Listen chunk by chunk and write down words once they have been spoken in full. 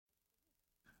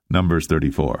Numbers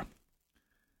 34.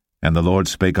 And the Lord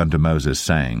spake unto Moses,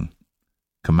 saying,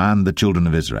 Command the children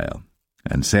of Israel,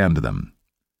 and say unto them,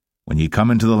 When ye come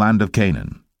into the land of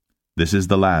Canaan, this is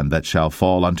the land that shall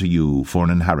fall unto you for an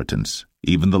inheritance,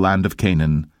 even the land of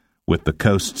Canaan, with the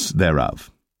coasts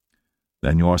thereof.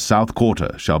 Then your south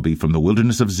quarter shall be from the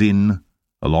wilderness of Zin,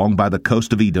 along by the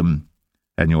coast of Edom,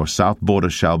 and your south border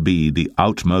shall be the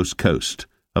outmost coast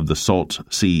of the salt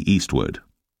sea eastward.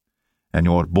 And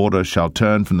your border shall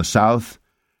turn from the south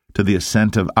to the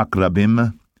ascent of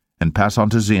Akrabim, and pass on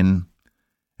to Zin,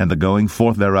 and the going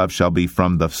forth thereof shall be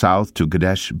from the south to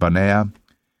Kadesh Barnea,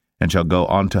 and shall go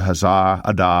on to Hazar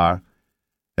Adar,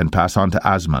 and pass on to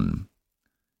Asman.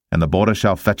 And the border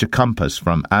shall fetch a compass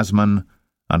from Asman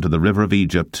unto the river of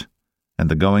Egypt, and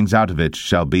the goings out of it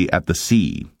shall be at the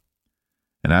sea.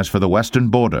 And as for the western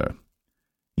border,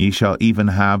 ye shall even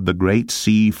have the great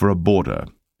sea for a border.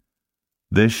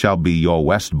 This shall be your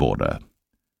west border,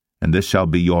 and this shall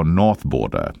be your north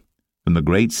border. From the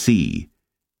great sea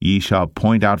ye shall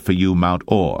point out for you Mount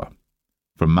Or.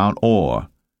 From Mount Or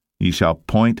ye shall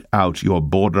point out your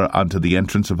border unto the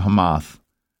entrance of Hamath,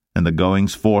 and the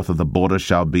goings forth of the border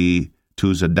shall be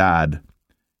to Zedad,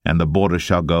 and the border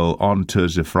shall go on to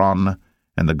Zephron,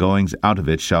 and the goings out of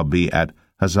it shall be at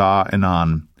Hazar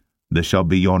Enan. This shall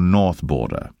be your north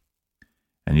border.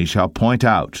 And ye shall point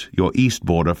out your east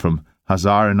border from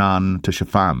Hazar Enan to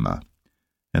Shepham,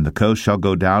 and the coast shall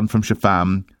go down from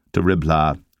Shepham to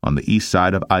Riblah on the east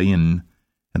side of Ain,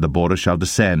 and the border shall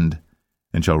descend,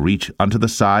 and shall reach unto the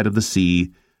side of the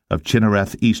sea of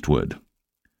Chinnereth eastward.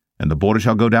 And the border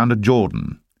shall go down to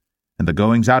Jordan, and the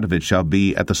goings out of it shall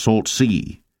be at the salt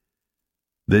sea.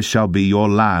 This shall be your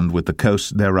land with the coasts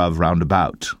thereof round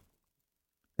about.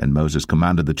 And Moses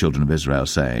commanded the children of Israel,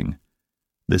 saying,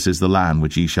 This is the land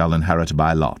which ye shall inherit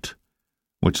by lot,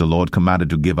 which the Lord commanded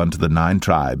to give unto the 9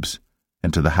 tribes,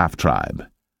 and to the half-tribe.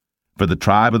 For the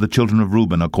tribe of the children of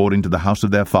Reuben according to the house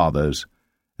of their fathers,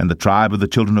 and the tribe of the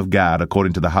children of Gad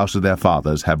according to the house of their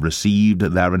fathers, have received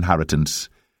their inheritance,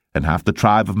 and half the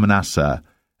tribe of Manasseh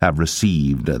have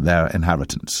received their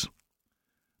inheritance.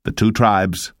 The 2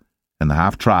 tribes and the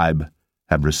half-tribe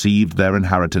have received their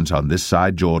inheritance on this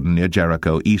side Jordan near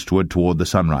Jericho, eastward toward the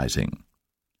sunrising.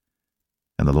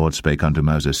 And the Lord spake unto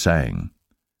Moses, saying,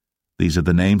 These are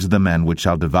the names of the men which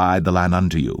shall divide the land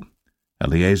unto you,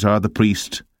 Eleazar the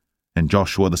priest, and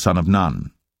Joshua the son of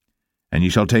Nun. And ye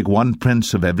shall take 1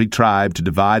 prince of every tribe to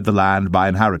divide the land by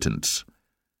inheritance.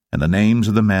 And the names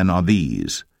of the men are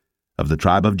these: of the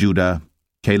tribe of Judah,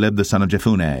 Caleb the son of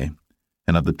Jephunneh,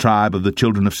 and of the tribe of the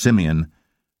children of Simeon,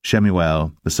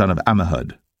 Shemuel the son of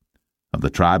Ammihud. Of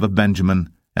the tribe of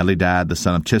Benjamin, Elidad the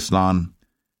son of Chislon,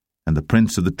 and the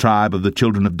prince of the tribe of the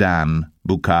children of Dan,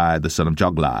 Bukai the son of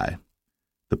Joglai.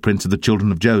 The prince of the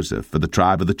children of Joseph, for the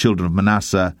tribe of the children of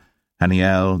Manasseh,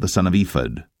 Haniel the son of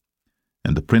Ephod.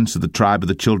 And the prince of the tribe of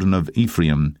the children of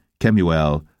Ephraim,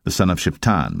 Kemuel the son of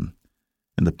Shiptan.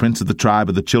 And the prince of the tribe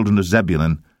of the children of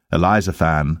Zebulun,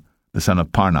 Elizaphan the son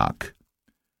of Parnach.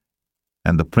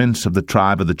 And the prince of the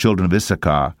tribe of the children of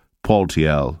Issachar,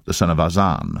 Paltiel the son of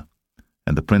Azan.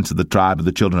 And the prince of the tribe of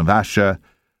the children of Asher,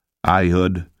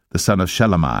 Ahihud the son of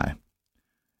Shelemai.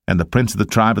 And the prince of the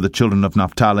tribe of the children of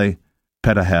Naphtali,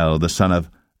 Pedahel the son of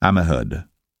Ammihud.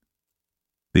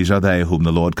 These are they whom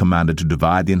the Lord commanded to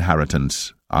divide the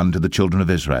inheritance unto the children of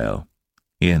Israel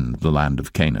in the land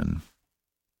of Canaan.